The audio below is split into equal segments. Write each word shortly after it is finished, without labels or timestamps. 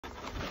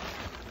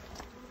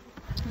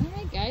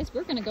guys,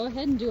 we're gonna go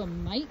ahead and do a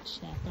mite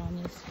check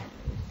on this hive.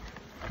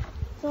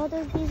 So all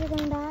those bees are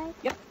gonna die?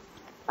 Yep.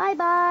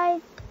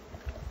 Bye-bye.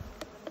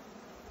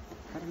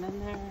 Put them in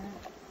there.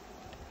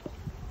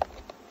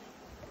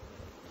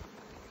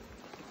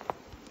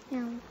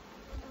 Yeah.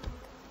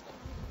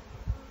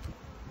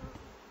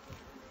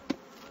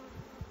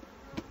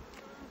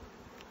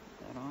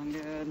 That on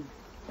good.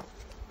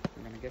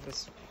 I'm gonna give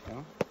this,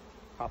 oh,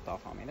 popped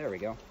off on me. There we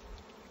go.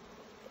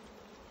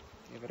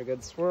 Give it a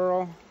good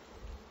swirl.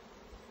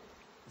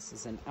 This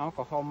is an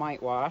alcohol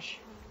mite wash.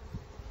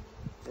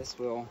 This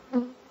will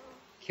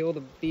kill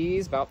the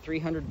bees, about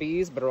 300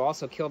 bees, but it'll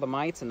also kill the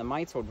mites, and the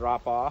mites will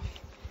drop off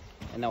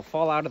and they'll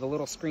fall out of the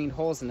little screened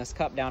holes in this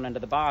cup down into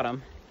the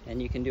bottom,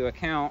 and you can do a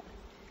count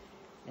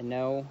and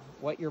know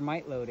what your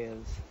mite load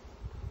is.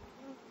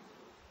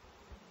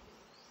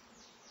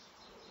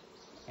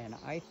 And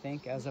I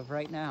think as of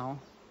right now,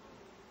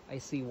 I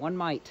see one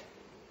mite.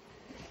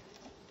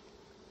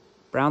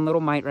 Brown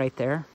little mite right there.